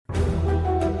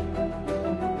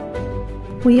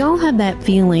We all have that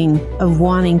feeling of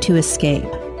wanting to escape.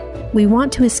 We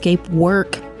want to escape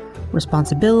work,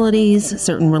 responsibilities,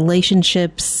 certain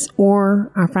relationships,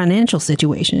 or our financial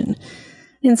situation.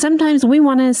 And sometimes we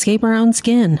want to escape our own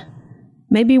skin.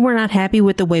 Maybe we're not happy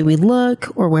with the way we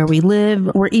look or where we live,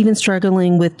 or even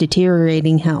struggling with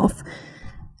deteriorating health.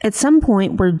 At some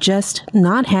point, we're just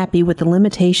not happy with the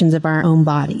limitations of our own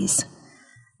bodies.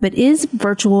 But is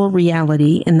virtual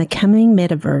reality and the coming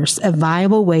metaverse a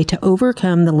viable way to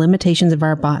overcome the limitations of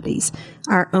our bodies,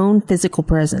 our own physical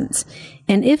presence?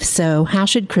 And if so, how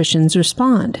should Christians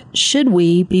respond? Should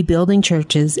we be building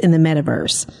churches in the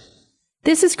metaverse?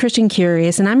 This is Christian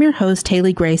Curious, and I'm your host,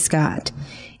 Haley Gray Scott.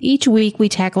 Each week, we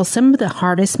tackle some of the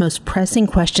hardest, most pressing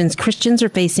questions Christians are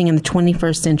facing in the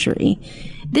 21st century.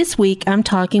 This week, I'm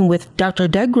talking with Dr.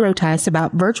 Doug Groothuis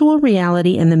about virtual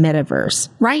reality and the metaverse.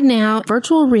 Right now,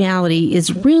 virtual reality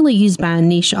is really used by a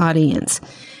niche audience.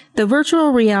 Though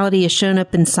virtual reality has shown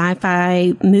up in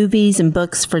sci-fi movies and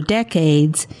books for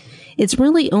decades, it's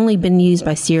really only been used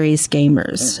by serious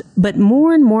gamers. But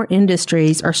more and more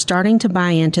industries are starting to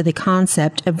buy into the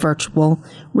concept of virtual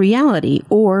reality,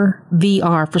 or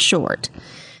VR for short.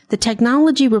 The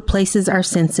technology replaces our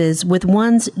senses with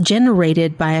ones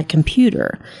generated by a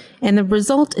computer, and the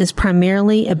result is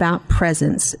primarily about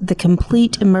presence, the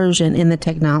complete immersion in the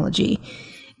technology.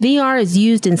 VR is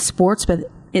used in sports by the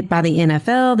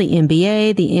NFL, the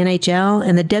NBA, the NHL,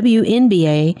 and the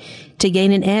WNBA to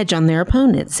gain an edge on their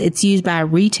opponents. It's used by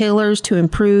retailers to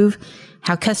improve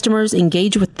how customers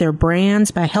engage with their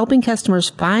brands by helping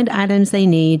customers find items they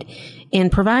need and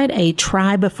provide a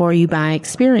try before you buy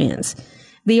experience.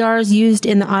 VR is used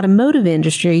in the automotive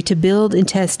industry to build and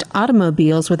test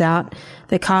automobiles without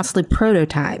the costly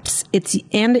prototypes. It's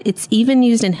even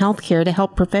used in healthcare to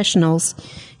help professionals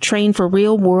train for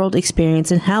real-world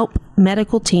experience and help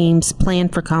medical teams plan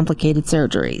for complicated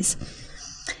surgeries.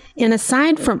 And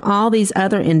aside from all these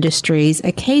other industries,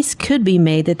 a case could be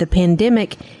made that the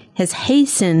pandemic has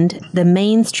hastened the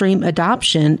mainstream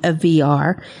adoption of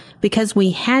VR because we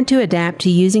had to adapt to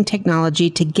using technology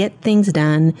to get things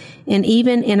done and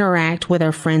even interact with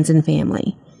our friends and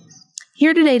family.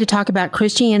 Here today to talk about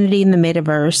Christianity in the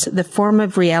metaverse, the form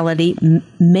of reality,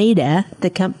 Meta,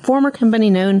 the former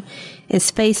company known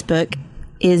as Facebook,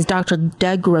 is Dr.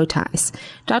 Doug Groothuis.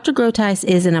 Dr. Groothuis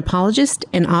is an apologist,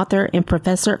 an author, and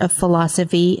professor of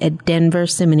philosophy at Denver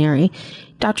Seminary.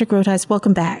 Dr. Groothuis,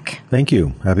 welcome back. Thank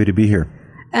you. Happy to be here.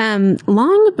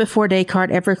 Long before Descartes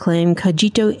ever claimed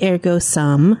cogito ergo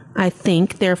sum, I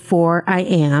think, therefore I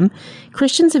am,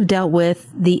 Christians have dealt with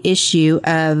the issue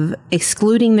of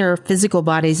excluding their physical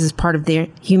bodies as part of their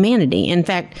humanity. In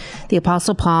fact, the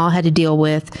Apostle Paul had to deal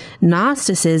with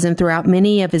Gnosticism throughout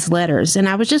many of his letters. And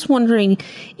I was just wondering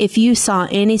if you saw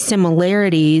any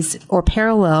similarities or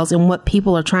parallels in what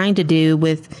people are trying to do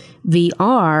with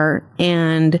VR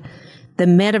and the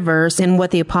metaverse and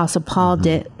what the Apostle Paul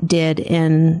did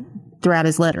throughout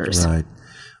his letters. Right.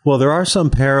 Well, there are some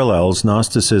parallels.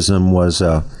 Gnosticism was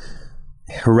a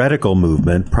heretical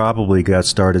movement, probably got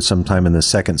started sometime in the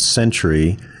 2nd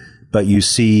century, but you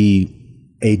see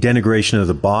a denigration of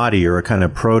the body or a kind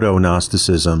of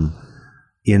proto-Gnosticism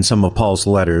in some of Paul's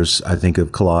letters. I think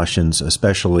of Colossians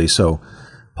especially. So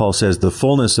Paul says, the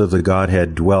fullness of the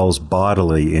Godhead dwells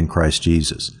bodily in Christ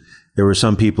Jesus. There were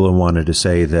some people who wanted to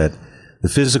say that the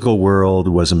physical world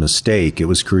was a mistake. It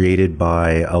was created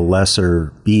by a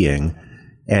lesser being,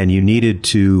 and you needed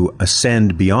to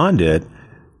ascend beyond it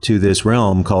to this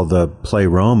realm called the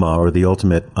pleroma, or the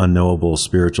ultimate unknowable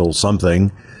spiritual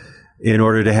something, in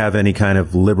order to have any kind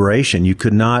of liberation. You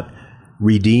could not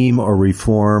redeem or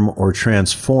reform or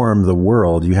transform the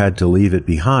world. You had to leave it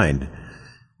behind.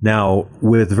 Now,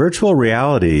 with virtual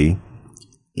reality,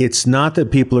 it's not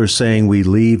that people are saying we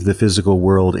leave the physical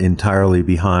world entirely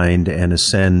behind and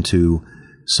ascend to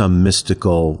some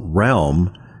mystical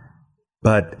realm,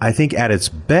 but I think at its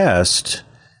best,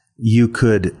 you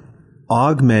could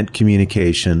augment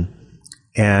communication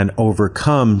and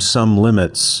overcome some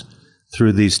limits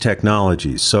through these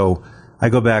technologies. So I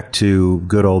go back to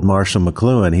good old Marshall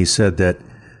McLuhan. He said that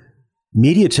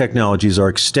media technologies are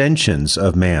extensions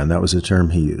of man. That was a term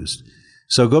he used.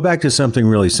 So go back to something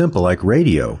really simple like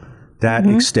radio. That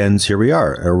extends, here we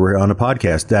are, or we're on a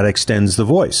podcast, that extends the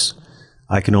voice.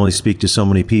 I can only speak to so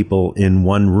many people in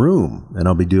one room, and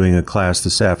I'll be doing a class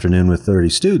this afternoon with 30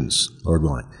 students, Lord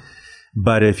willing.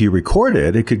 But if you record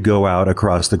it, it could go out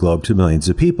across the globe to millions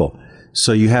of people.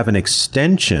 So you have an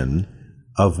extension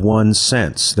of one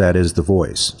sense, that is the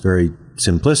voice. Very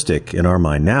simplistic in our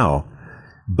mind now.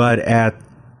 But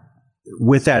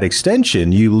with that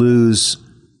extension, you lose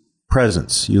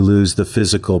presence. You lose the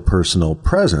physical, personal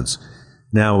presence.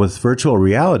 Now, with virtual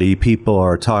reality, people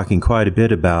are talking quite a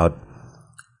bit about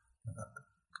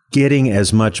getting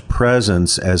as much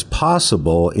presence as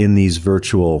possible in these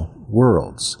virtual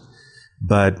worlds.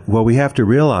 But what we have to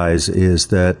realize is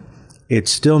that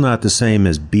it's still not the same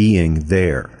as being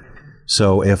there.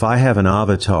 So if I have an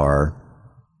avatar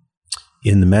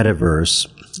in the metaverse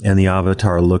and the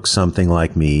avatar looks something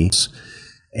like me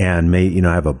and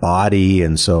I have a body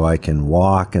and so I can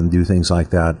walk and do things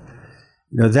like that,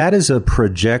 that is a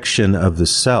projection of the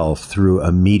self through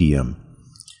a medium.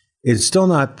 It's still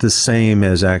not the same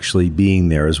as actually being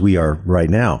there as we are right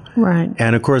now. Right.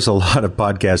 And of course, a lot of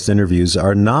podcast interviews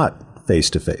are not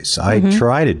face-to-face. I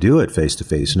try to do it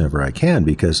face-to-face whenever I can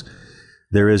because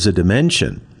there is a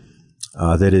dimension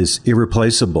that is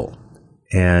irreplaceable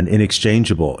and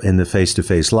inexchangeable in the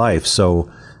face-to-face life.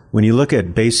 So when you look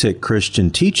at basic Christian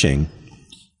teaching,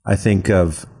 I think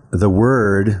of the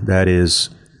Word, that is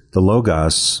the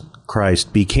Logos,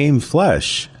 Christ, became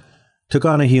flesh, took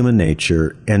on a human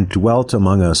nature, and dwelt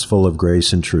among us full of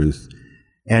grace and truth.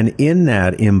 And in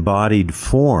that embodied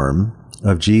form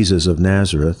of Jesus of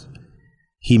Nazareth,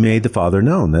 he made the Father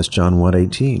known. That's John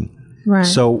 1:18. Right.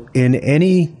 So in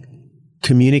any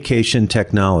communication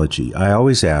technology, I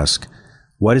always ask,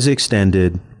 what is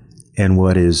extended and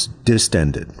what is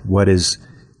distended? What is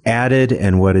added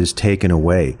and what is taken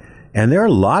away? And there are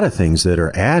a lot of things that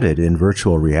are added in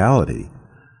virtual reality.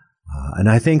 And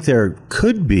I think there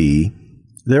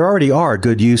already are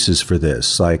good uses for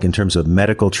this, like in terms of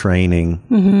medical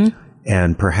training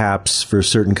and perhaps for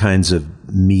certain kinds of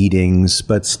meetings.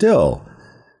 But still,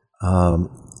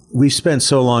 we've spent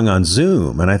so long on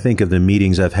Zoom, and I think of the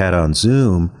meetings I've had on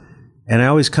Zoom, and I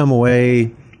always come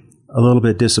away a little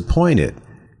bit disappointed.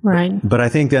 Right. But I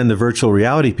think then the virtual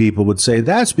reality people would say,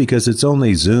 that's because it's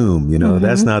only Zoom,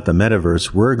 that's not the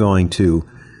metaverse. We're going to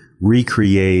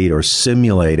recreate or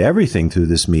simulate everything through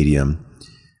this medium.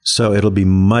 So it'll be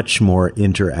much more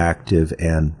interactive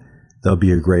and there'll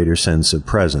be a greater sense of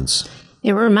presence.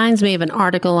 It reminds me of an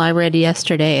article I read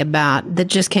yesterday that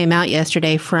just came out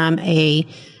yesterday from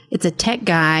it's a tech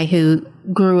guy who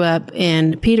grew up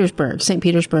in St.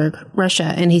 Petersburg,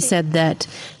 Russia. And he said that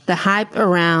the hype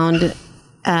around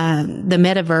the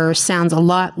metaverse sounds a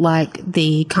lot like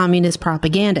the communist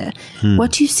propaganda.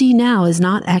 What you see now is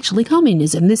not actually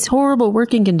communism. This horrible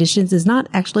working conditions is not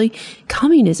actually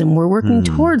communism. We're working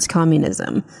towards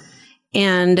communism.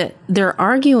 And they're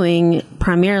arguing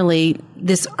primarily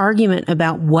this argument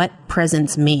about what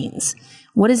presence means.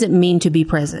 What does it mean to be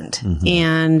present?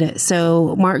 And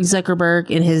so Mark Zuckerberg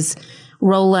in his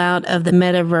rollout of the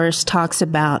metaverse talks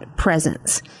about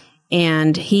presence.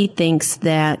 And he thinks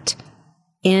that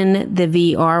in the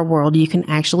VR world, you can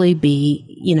actually be,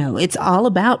 it's all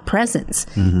about presence.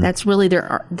 That's really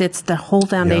that's the whole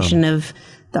foundation of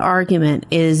the argument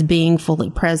is being fully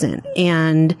present.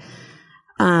 And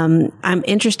I'm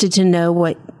interested to know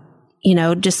what,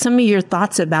 just some of your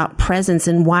thoughts about presence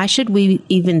and what should we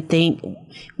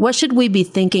be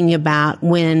thinking about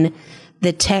when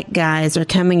the tech guys are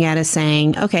coming at us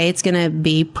saying, okay, it's going to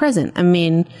be present. I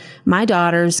mean, my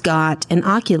daughter's got an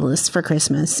Oculus for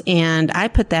Christmas and I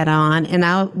put that on and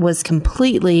I was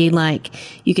completely like,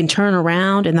 you can turn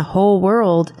around and the whole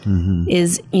world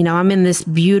is, I'm in this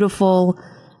beautiful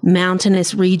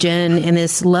mountainous region in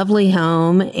this lovely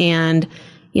home and,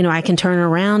 I can turn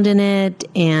around in it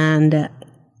and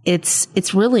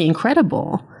it's really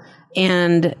incredible.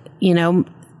 And,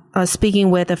 I was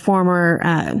speaking with a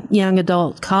former young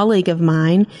adult colleague of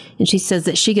mine, and she says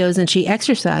that she goes and she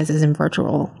exercises in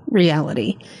virtual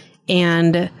reality.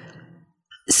 And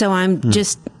so I'm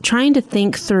just trying to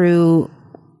think through,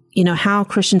 how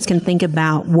Christians can think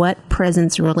about what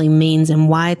presence really means and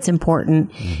why it's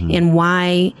important and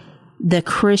why the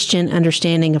Christian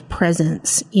understanding of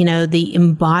presence, the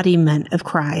embodiment of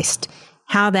Christ,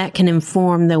 how that can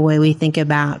inform the way we think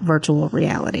about virtual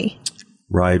reality.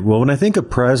 Right. Well, when I think of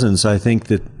presence, I think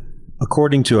that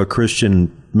according to a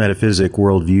Christian metaphysic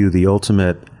worldview, the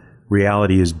ultimate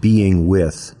reality is being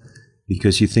with,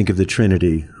 because you think of the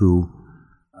Trinity, who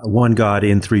one God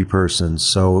in three persons.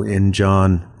 So in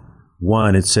John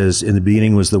 1, it says, in the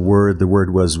beginning was the Word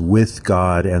was with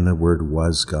God, and the Word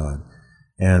was God.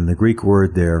 And the Greek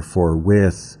word there for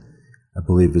with, I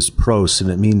believe, is pros,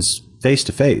 and it means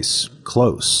face-to-face,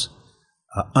 close,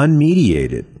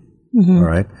 unmediated. All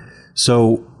right?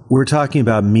 So we're talking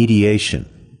about mediation.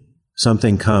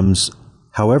 Something comes,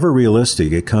 however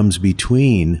realistic, it comes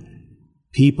between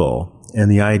people,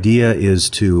 and the idea is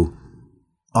to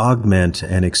augment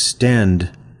and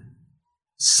extend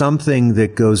something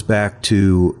that goes back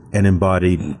to an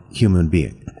embodied human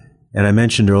being. And I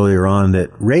mentioned earlier on that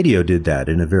radio did that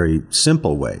in a very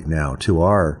simple way now to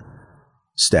our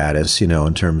status,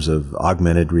 in terms of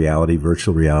augmented reality,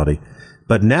 virtual reality.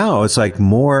 But now it's like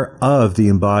more of the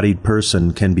embodied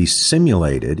person can be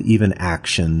simulated, even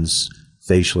actions,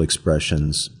 facial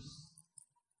expressions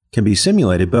can be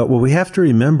simulated. But what we have to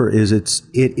remember is it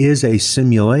is a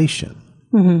simulation.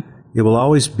 Mm-hmm. It will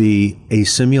always be a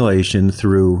simulation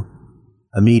through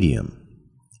a medium.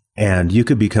 And you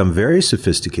could become very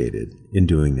sophisticated in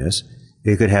doing this.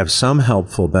 It could have some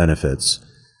helpful benefits,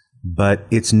 but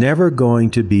it's never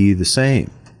going to be the same.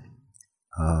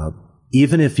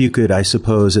 Even if you could, I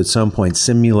suppose, at some point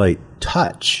simulate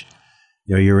touch,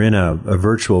 you're in a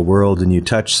virtual world and you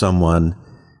touch someone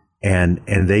and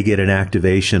they get an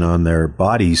activation on their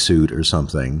bodysuit or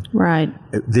something. Right.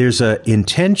 There's a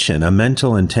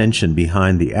mental intention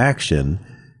behind the action,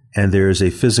 and there's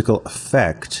a physical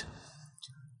effect.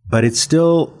 But it's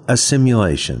still a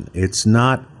simulation. It's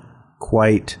not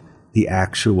quite the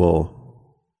actual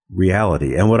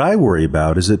reality. And what I worry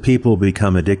about is that people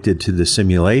become addicted to the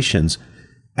simulations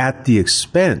at the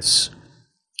expense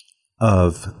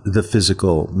of the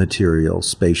physical, material,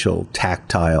 spatial,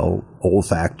 tactile,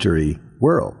 olfactory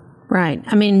world. Right.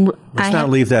 I mean, let's not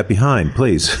leave that behind,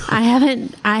 please. I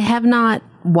have not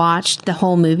watched the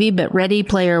whole movie, but Ready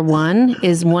Player One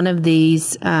is one of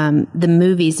these, the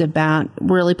movies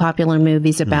really popular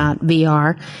movies about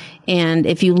VR. And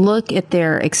if you look at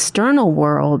their external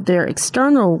world is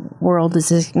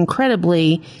this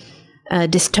incredibly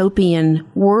dystopian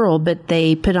world, but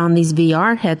they put on these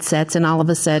VR headsets and all of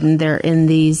a sudden they're in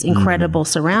these incredible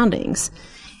surroundings.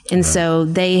 And so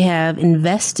they have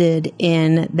invested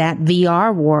in that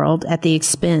VR world at the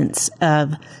expense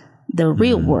of the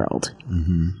real world.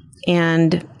 Mm-hmm.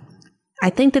 And I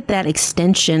think that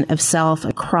extension of self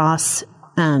across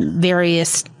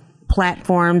various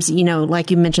platforms,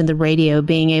 like you mentioned, the radio,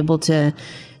 being able to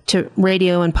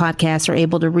radio and podcasts are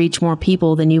able to reach more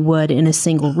people than you would in a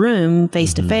single room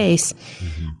face to face.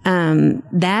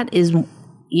 That is,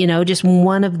 just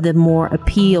one of the more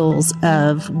appeals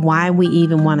of why we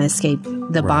even want to escape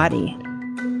the body.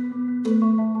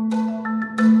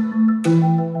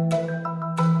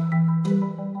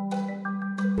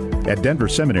 At Denver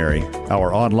Seminary,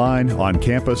 our online,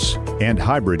 on-campus, and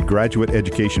hybrid graduate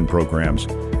education programs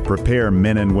prepare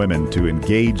men and women to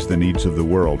engage the needs of the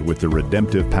world with the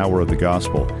redemptive power of the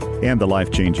gospel and the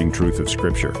life-changing truth of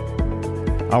Scripture.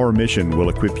 Our mission will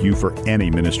equip you for any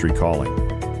ministry calling.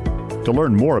 To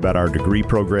learn more about our degree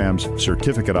programs,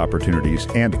 certificate opportunities,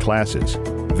 and classes,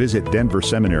 visit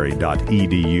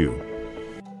denverseminary.edu.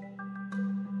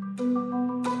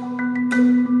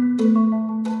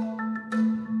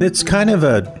 It's kind of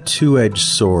a two-edged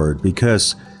sword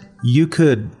because you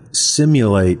could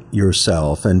simulate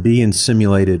yourself and be in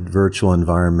simulated virtual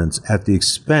environments at the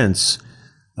expense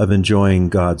of enjoying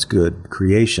God's good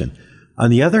creation.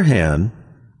 On the other hand,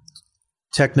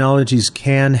 technologies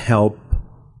can help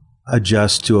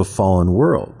adjust to a fallen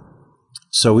world.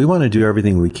 So we want to do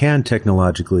everything we can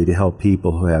technologically to help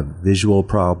people who have visual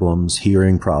problems,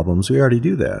 hearing problems. We already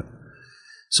do that.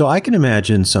 So I can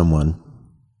imagine someone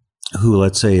who,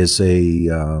 let's say, is a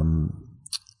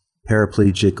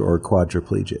paraplegic or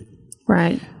quadriplegic.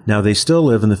 Right. Now, they still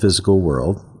live in the physical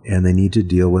world, and they need to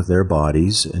deal with their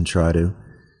bodies and try to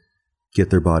get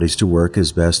their bodies to work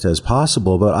as best as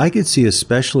possible. But I could see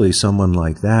especially someone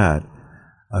like that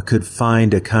could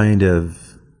find a kind of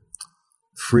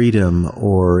freedom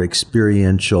or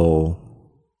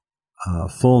experiential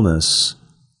fullness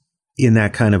in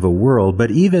that kind of a world.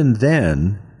 But even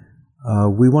then,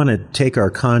 we want to take our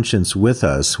conscience with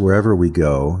us wherever we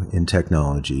go in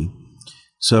technology.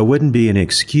 So it wouldn't be an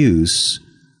excuse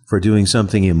for doing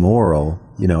something immoral,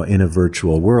 in a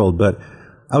virtual world. But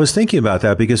I was thinking about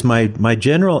that because my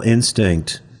general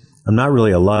instinct, I'm not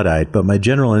really a Luddite, but my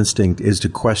general instinct is to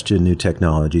question new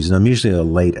technologies. And I'm usually a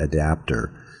late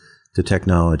adapter to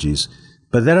technologies.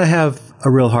 But then I have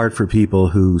a real heart for people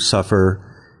who suffer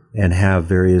and have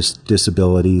various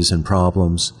disabilities and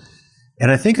problems.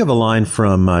 And I think of a line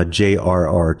from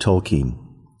J.R.R. Tolkien.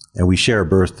 And we share a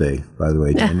birthday, by the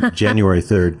way, January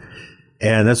 3rd.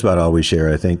 And that's about all we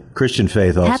share, I think. Christian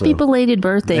faith also. Happy belated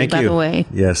birthday, Thank by you. the way.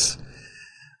 Yes.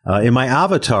 In my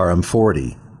avatar, I'm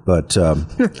 40, but I'm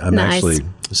Nice. actually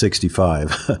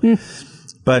 65.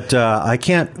 But I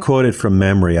can't quote it from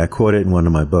memory. I quote it in one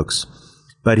of my books.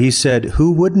 But he said,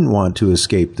 who wouldn't want to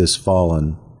escape this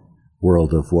fallen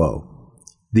world of woe?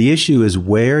 The issue is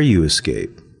where you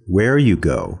escape, where you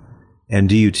go, and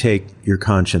do you take your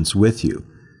conscience with you?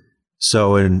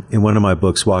 So in one of my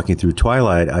books, Walking Through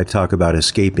Twilight, I talk about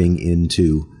escaping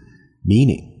into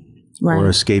meaning, Right. or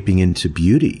escaping into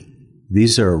beauty,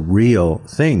 These are real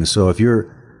things. So if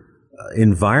your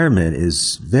environment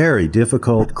is very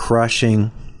difficult,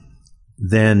 crushing,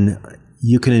 then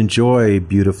you can enjoy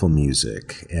beautiful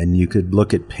music, and you could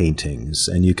look at paintings,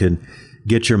 and you can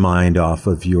get your mind off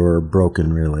of your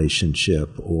broken relationship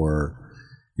or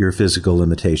your physical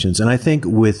limitations. And I think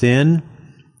within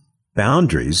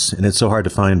boundaries, and it's so hard to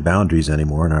find boundaries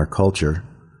anymore in our culture,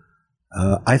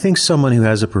 I think someone who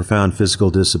has a profound physical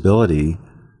disability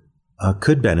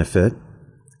could benefit.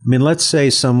 I mean, let's say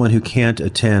someone who can't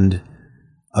attend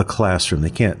a classroom. They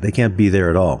can't be there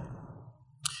at all.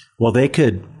 Well, they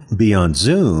could be on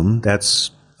Zoom.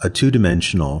 That's a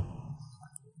two-dimensional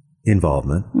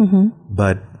involvement.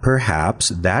 But perhaps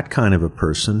that kind of a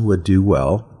person would do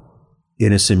well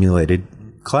in a simulated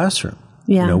classroom,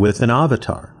 with an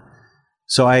avatar.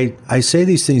 So I say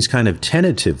these things kind of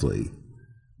tentatively,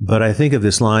 but I think of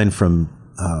this line from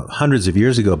hundreds of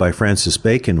years ago by Francis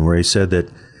Bacon, where he said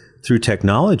that through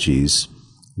technologies,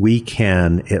 we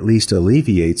can at least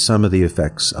alleviate some of the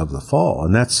effects of the fall.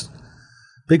 And that's a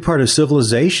big part of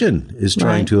civilization, is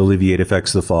trying to alleviate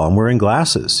effects of the fall. I'm wearing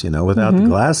glasses. Without the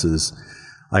glasses,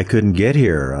 I couldn't get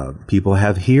here. People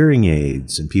have hearing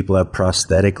aids, and people have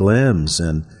prosthetic limbs.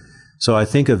 And so I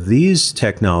think of these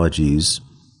technologies,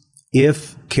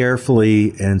 if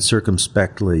carefully and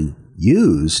circumspectly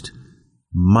used,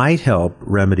 might help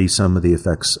remedy some of the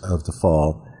effects of the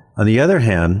fall. On the other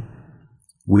hand,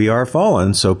 we are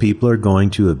fallen, so people are going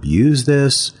to abuse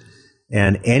this,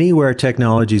 and anywhere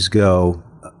technologies go,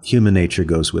 human nature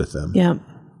goes with them. Yeah.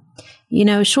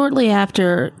 Shortly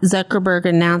after Zuckerberg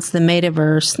announced the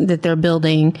metaverse that they're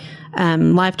building,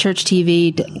 Life Church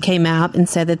TV came out and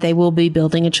said that they will be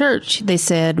building a church. They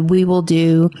said, we will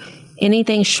do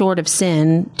anything short of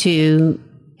sin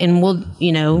and we'll,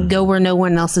 go where no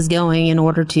one else is going in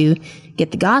order to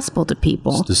get the gospel to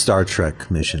people. It's the Star Trek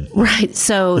mission. Right.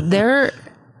 So they're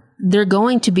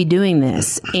going to be doing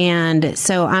this. And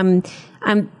so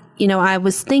I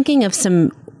was thinking of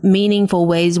some meaningful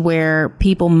ways where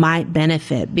people might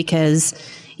benefit, because,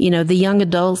 the young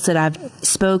adults that I've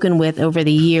spoken with over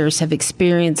the years have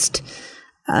experienced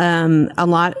a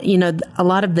lot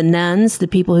of the nuns, the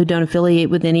people who don't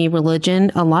affiliate with any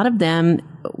religion, a lot of them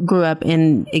grew up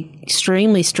in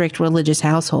extremely strict religious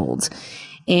households.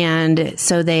 And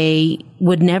so they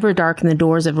would never darken the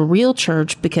doors of a real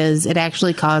church because it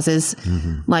actually causes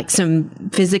like some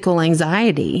physical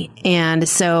anxiety. And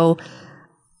so,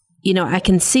 I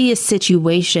can see a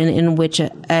situation in which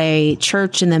a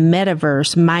church in the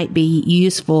metaverse might be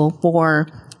useful for,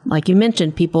 like you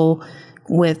mentioned, people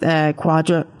with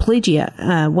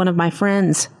quadriplegia. One of my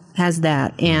friends has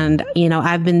that. And,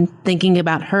 I've been thinking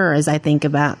about her as I think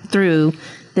about through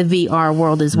the VR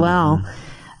world as well.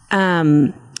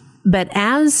 But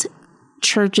as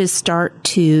churches start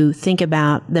to think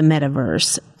about the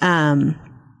metaverse,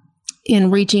 in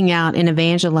reaching out and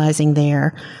evangelizing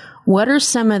there, what are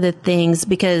some of the things,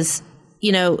 because,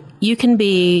 you can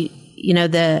be,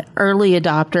 the early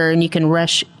adopter and you can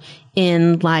rush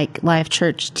in like Life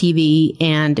Church TV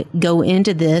and go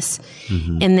into this.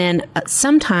 And then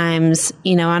sometimes,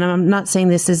 and I'm not saying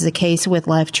this is the case with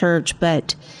Life Church,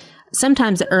 but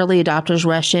sometimes the early adopters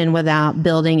rush in without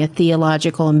building a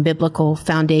theological and biblical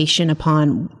foundation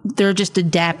they're just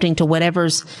adapting to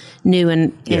whatever's new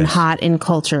and hot in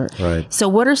culture. Right. So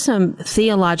what are some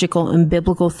theological and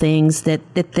biblical things that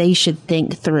they should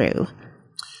think through?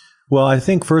 Well, I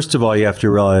think first of all, you have to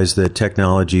realize that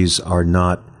technologies are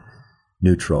not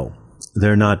neutral.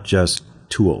 They're not just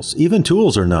tools. Even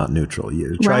tools are not neutral.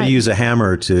 You try to use a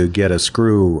hammer to get a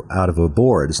screw out of a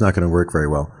board. It's not going to work very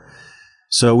well.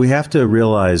 So we have to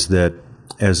realize that,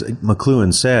 as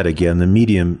McLuhan said, again, the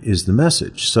medium is the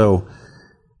message. So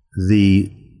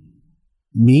the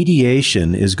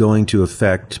mediation is going to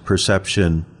affect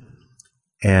perception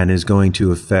and is going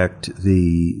to affect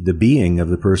the being of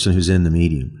the person who's in the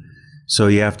medium. So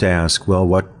you have to ask, well,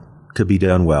 what could be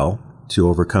done well to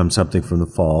overcome something from the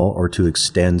fall or to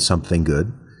extend something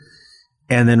good?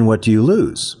 And then what do you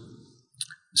lose?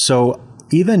 So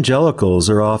evangelicals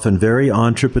are often very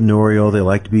entrepreneurial. They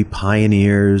like to be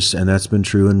pioneers, and that's been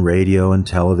true in radio and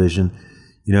television.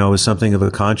 It was something of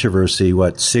a controversy,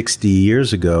 60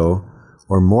 years ago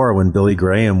or more, when Billy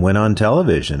Graham went on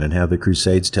television and had the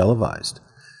Crusades televised.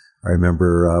 I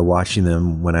remember watching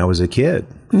them when I was a kid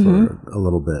for a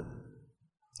little bit.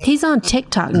 He's on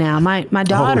TikTok now. My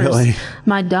daughters, really?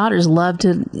 My daughters love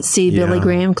to see Billy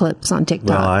Graham clips on TikTok.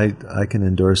 Well, I can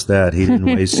endorse that. He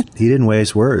didn't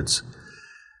waste words.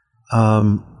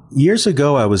 Years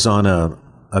ago, I was on a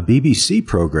BBC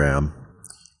program,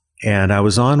 and I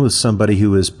was on with somebody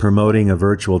who was promoting a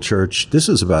virtual church. This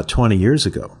was about 20 years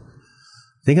ago.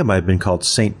 think it might have been called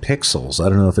St. Pixels. I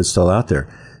don't know if it's still out there.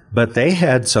 But they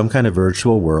had some kind of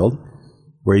virtual world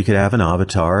where you could have an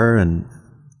avatar and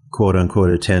quote unquote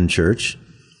attend church.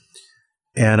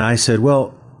 And I said,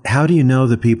 well, how do you know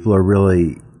that people are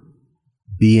really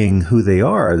being who they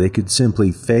are? They could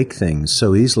simply fake things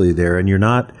so easily there, and you're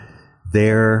not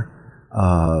there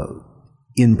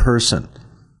in person.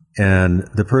 And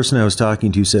the person I was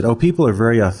talking to said, oh, people are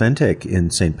very authentic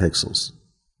in St. Pixels.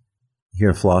 Here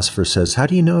a philosopher says, how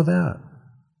do you know that?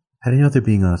 How do you know they're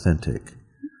being authentic?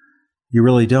 You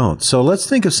really don't. So let's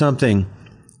think of something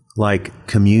like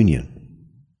communion.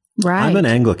 Right. I'm an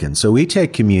Anglican, so we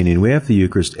take communion. We have the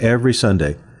Eucharist every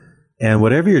Sunday. And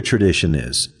whatever your tradition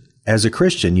is, as a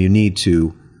Christian, you need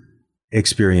to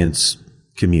experience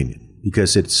communion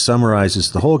because it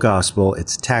summarizes the whole gospel.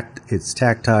 It's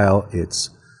tactile, it's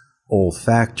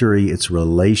olfactory, it's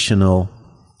relational.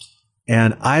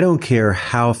 And I don't care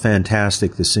how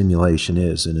fantastic the simulation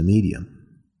is in a medium.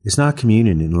 It's not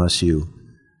communion unless you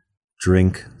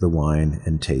drink the wine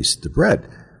and taste the bread.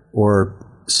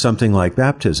 Or something like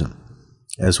baptism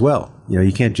as well. You know,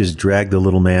 you can't just drag the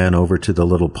little man over to the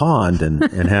little pond and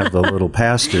have the little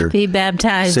pastor be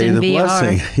baptized say in the VR.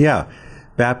 Blessing. Yeah,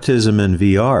 baptism in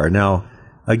VR. Now,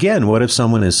 again, what if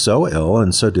someone is so ill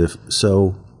and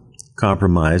so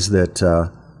compromised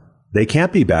that they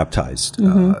can't be baptized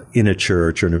in a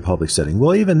church or in a public setting?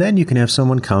 Well, even then, you can have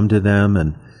someone come to them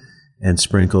and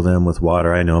sprinkle them with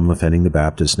water. I know I'm offending the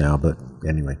Baptists now, but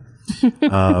anyway.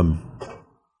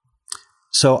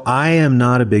 So I am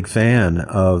not a big fan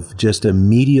of just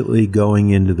immediately going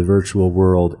into the virtual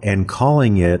world and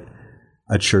calling it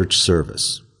a church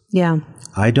service. Yeah.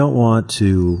 I don't want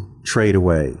to trade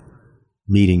away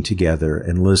meeting together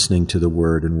and listening to the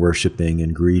word and worshiping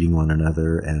and greeting one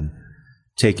another and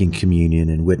taking communion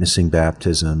and witnessing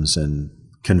baptisms and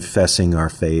confessing our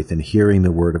faith and hearing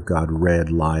the word of God read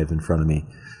live in front of me,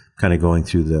 kind of going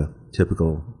through the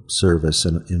typical service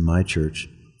in my church.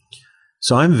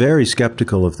 So I'm very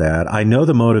skeptical of that. I know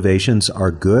the motivations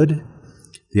are good,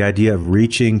 the idea of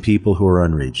reaching people who are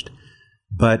unreached.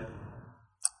 But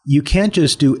you can't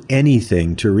just do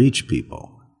anything to reach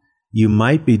people. You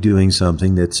might be doing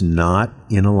something that's not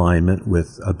in alignment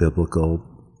with a biblical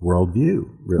worldview,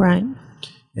 really. Right.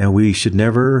 And we should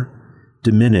never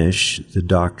diminish the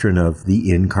doctrine of the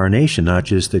incarnation, not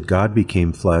just that God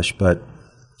became flesh, but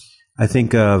I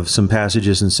think of some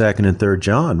passages in 2nd and 3rd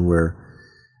John where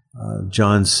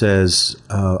John says,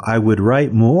 I would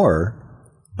write more,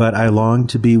 but I long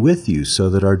to be with you so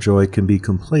that our joy can be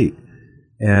complete.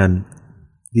 And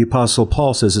the Apostle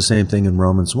Paul says the same thing in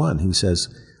Romans 1. He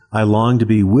says, I long to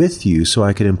be with you so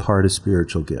I could impart a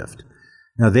spiritual gift.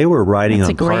 Now, they were writing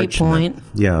on parchment. That's a great point.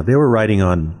 Yeah, they were writing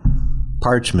on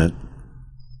parchment,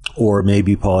 or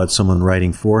maybe Paul had someone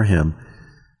writing for him,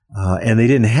 and they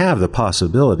didn't have the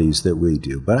possibilities that we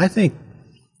do. But I think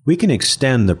we can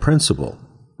extend the principle.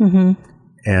 Mm-hmm.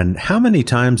 And how many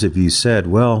times have you said,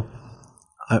 well,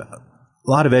 a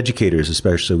lot of educators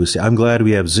especially would say, I'm glad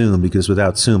we have Zoom because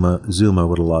without Zoom, I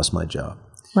would have lost my job.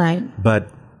 Right.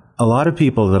 But a lot of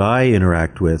people that I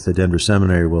interact with at Denver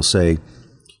Seminary will say,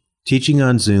 teaching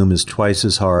on Zoom is twice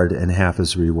as hard and half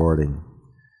as rewarding.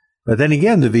 But then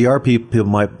again, the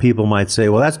VR people might say,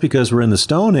 well, that's because we're in the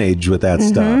Stone Age with that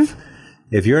stuff.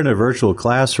 If you're in a virtual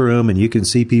classroom and you can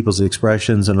see people's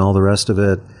expressions and all the rest of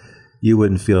it, you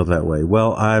wouldn't feel that way.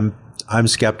 Well, I'm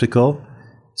skeptical.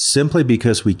 Simply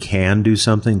because we can do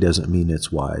something doesn't mean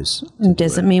it's wise. It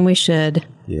doesn't mean we should.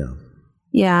 Yeah.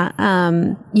 Yeah.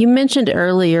 You mentioned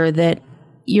earlier that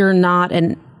you're not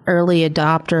an early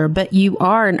adopter, but you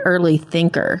are an early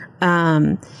thinker.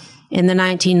 In the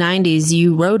 1990s,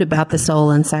 you wrote about the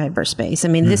soul in cyberspace. I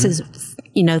mean, this is,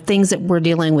 things that we're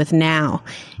dealing with now.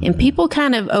 And people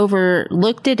kind of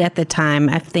overlooked it at the time,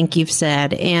 I think you've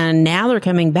said. And now they're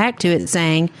coming back to it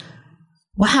saying,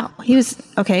 wow, this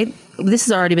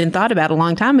has already been thought about a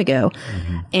long time ago.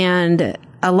 And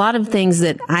a lot of things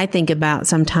that I think about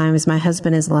sometimes, my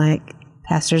husband is like,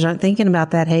 pastors aren't thinking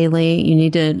about that, Haley. You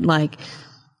need to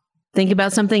think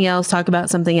about something else, talk about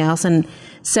something else. And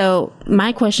so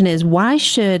my question is, why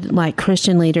should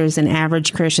Christian leaders and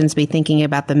average Christians be thinking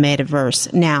about the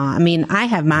metaverse now? I mean, I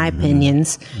have my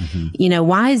opinions.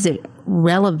 Why is it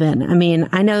relevant? I mean,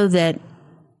 I know that,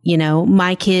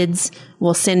 my kids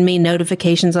will send me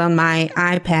notifications on my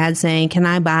iPad saying, can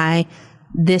I buy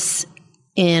this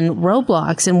in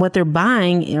Roblox? And what they're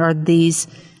buying are these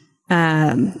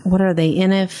what are they,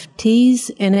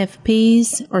 NFPs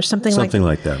or something like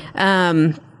that?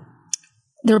 They're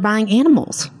They're buying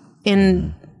animals.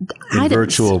 And in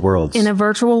virtual worlds. In a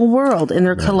virtual world. And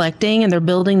they're collecting and they're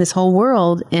building this whole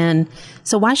world. And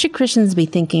so why should Christians be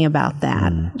thinking about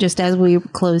that? Just as we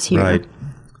close here. Right.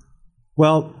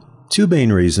 Well, two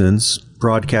main reasons,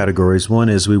 broad categories. One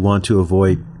is we want to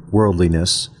avoid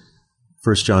worldliness.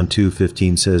 1 John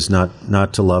 2:15 says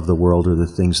not to love the world or the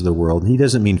things of the world. He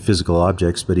doesn't mean physical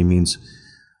objects, but he means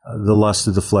the lust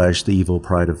of the flesh, the evil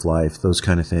pride of life, those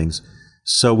kind of things.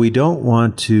 So we don't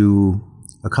want to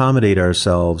accommodate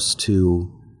ourselves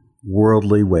to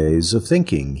worldly ways of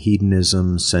thinking,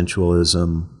 hedonism,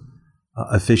 sensualism,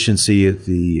 efficiency at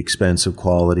the expense of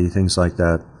quality, things like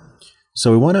that.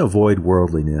 So we want to avoid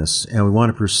worldliness and we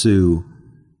want to pursue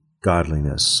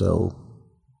godliness. So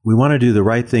we want to do the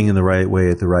right thing in the right way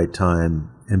at the right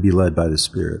time and be led by the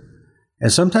Spirit.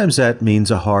 And sometimes that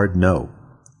means a hard no.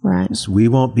 Right. So we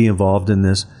won't be involved in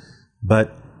this.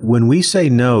 But when we say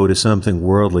no to something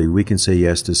worldly, we can say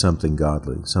yes to something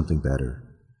godly, something better.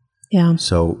 Yeah.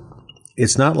 So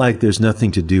it's not like there's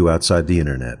nothing to do outside the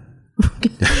internet.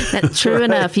 That's true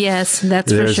enough. Yes,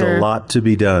 that's There's for sure. a lot to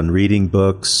be done. Reading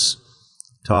books,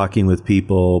 talking with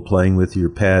people, playing with your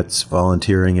pets,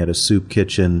 volunteering at a soup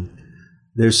kitchen.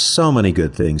 There's so many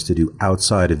good things to do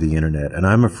outside of the internet. And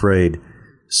I'm afraid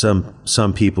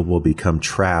some people will become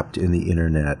trapped in the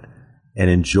internet and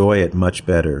enjoy it much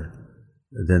better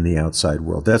than the outside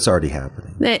world. That's already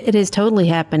happening. It is totally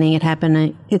happening.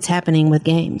 It's happening with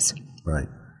games. Right.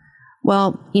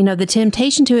 Well, the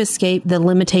temptation to escape the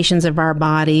limitations of our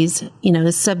bodies,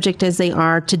 subject as they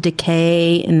are to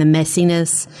decay and the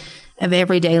messiness of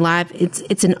everyday life,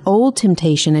 it's an old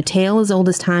temptation, a tale as old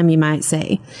as time, you might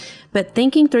say. But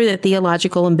thinking through the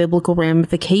theological and biblical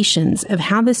ramifications of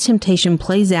how this temptation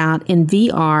plays out in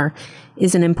VR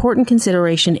is an important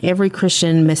consideration every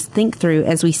Christian must think through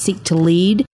as we seek to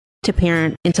lead, to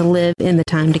parent, and to live in the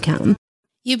time to come.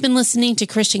 You've been listening to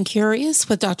Christian Curious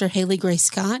with Dr. Haley Grace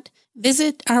Scott.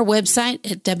 Visit our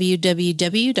website at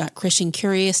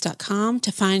www.christiancurious.com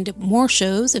to find more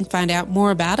shows and find out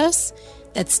more about us.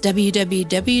 That's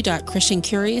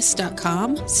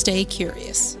www.christiancurious.com. Stay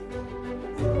curious.